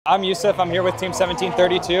I'm Yusuf, I'm here with Team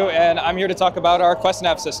 1732, and I'm here to talk about our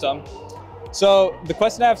QuestNav system. So the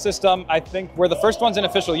QuestNav system, I think we're the first ones in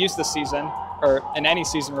official use this season, or in any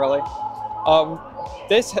season really.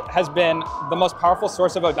 This has been the most powerful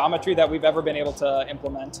source of odometry that we've ever been able to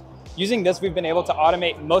implement. Using this, we've been able to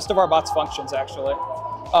automate most of our bot's functions actually.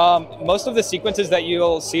 Most of the sequences that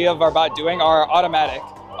you'll see of our bot doing are automatic.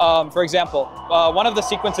 For example, one of the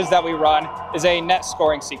sequences that we run is a net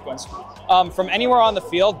scoring sequence. From anywhere on the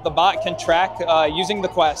field, the bot can track using the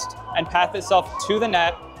quest and path itself to the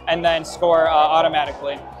net and then score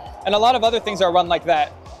automatically. And a lot of other things are run like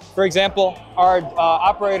that. For example, our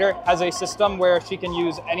operator has a system where she can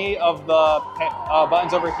use any of the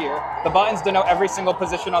buttons over here. The buttons denote every single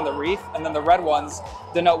position on the reef, and then the red ones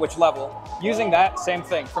denote which level. Using that, same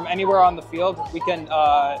thing. From anywhere on the field, we can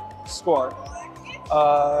score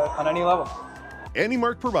on any level.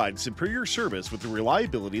 AndyMark provides superior service with the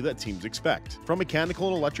reliability that teams expect. From mechanical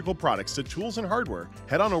and electrical products to tools and hardware,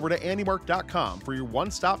 head on over to andymark.com for your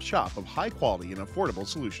one-stop shop of high quality and affordable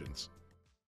solutions.